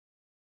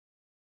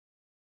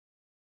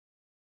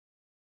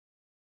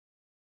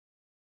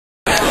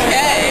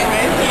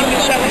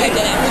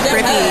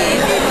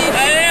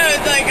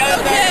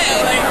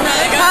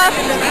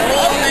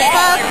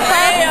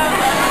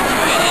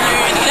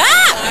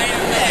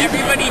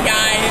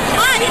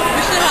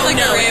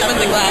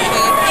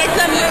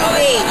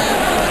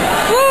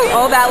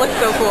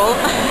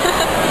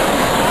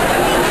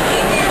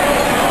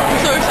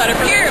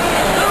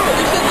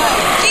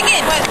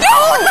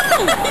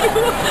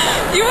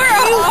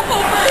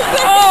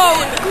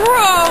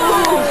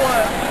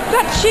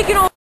got chicken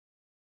all.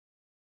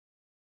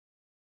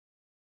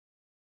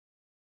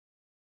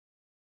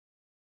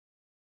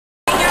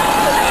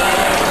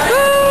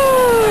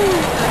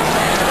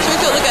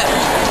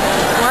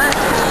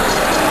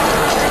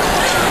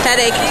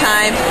 Headache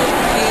time.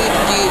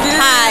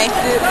 Hi.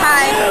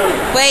 Hi.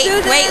 Wait.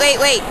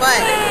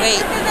 What?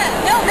 Wait.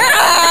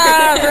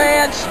 Ah,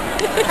 Branch.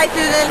 Hi,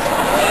 Susan.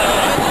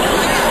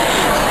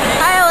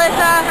 Hi,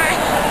 Alyssa.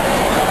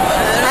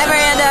 Hi,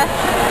 Miranda.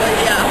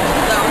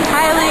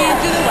 Hi, Lee.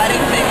 Do the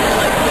wedding thing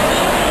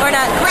or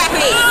not?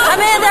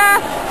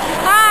 Amanda.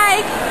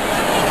 Hi.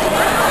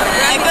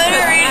 I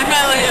couldn't read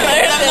my letter.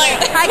 I'm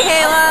like, hi,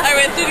 Kayla. I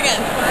read it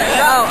again.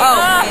 Kayla.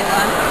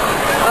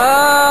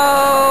 Oh.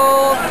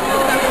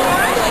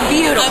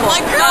 Beautiful. I'm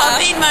like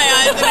crossing my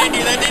eyes when I do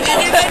that. Did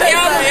you do that?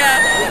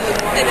 Yeah,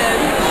 I did.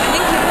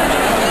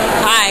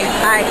 Hi.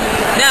 Hi.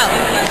 No.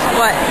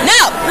 What?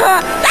 No!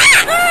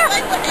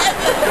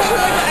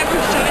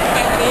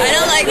 I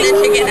don't like the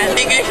chicken. I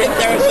think I should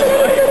throw some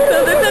more.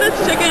 So they said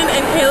it's chicken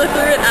and Kayla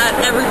threw it at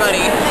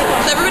everybody.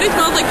 So everybody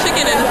smells like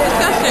chicken and it's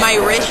disgusting. My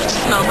wrist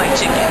smells like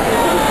chicken.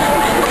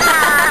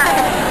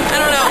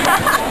 I don't know.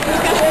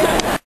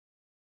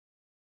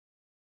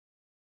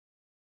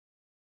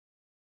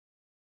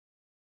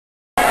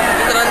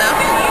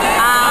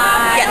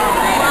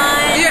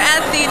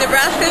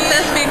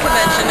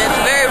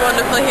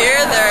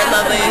 Here, they're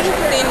lovely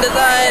scene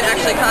design,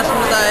 actually costume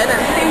design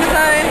and scene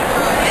design,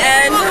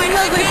 and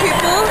lovely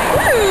people,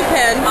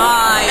 Pen,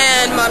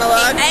 and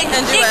monologue,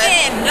 and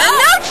duet, and no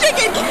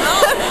chicken!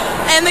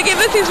 And they give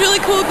us these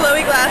really cool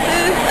glowy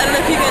glasses. I don't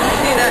know if you can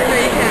see that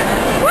here, you can.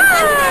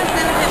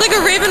 It's like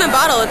a rave in a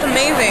bottle, it's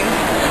amazing.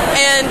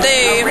 And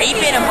they... A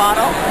rape in a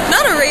bottle?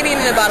 Not a raving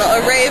in a bottle,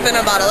 a rave in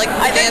a bottle, like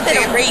I just said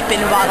a rape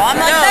in a bottle.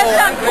 I'm like, no, that's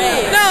not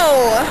cool.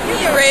 No,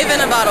 rave in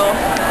a bottle.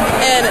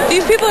 And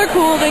these people are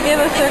cool, they gave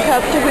us their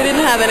cups if we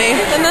didn't have any.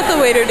 And that's a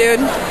waiter,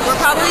 dude. We're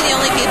probably the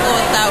only people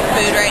without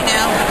food right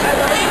now.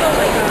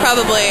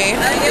 Probably.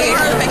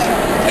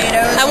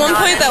 At one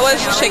point that was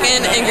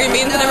chicken and green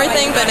beans and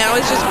everything, but now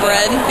it's just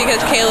bread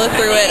because Kayla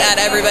threw it at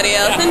everybody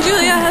else. And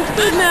Julia has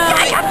food now.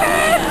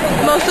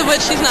 Most of which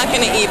she's not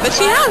going to eat, but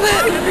she has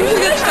it. It's a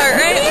good start,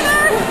 right?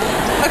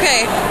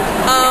 Okay,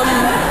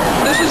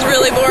 this is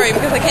really boring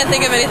because I can't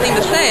think of anything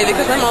to say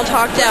because I'm all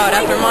talked out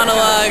after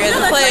monologue and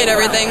play and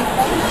everything.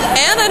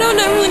 And I don't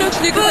really know what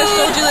to do because I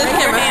stole Julia's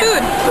camera.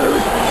 Food.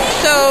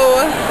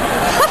 So,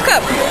 puff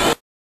cup.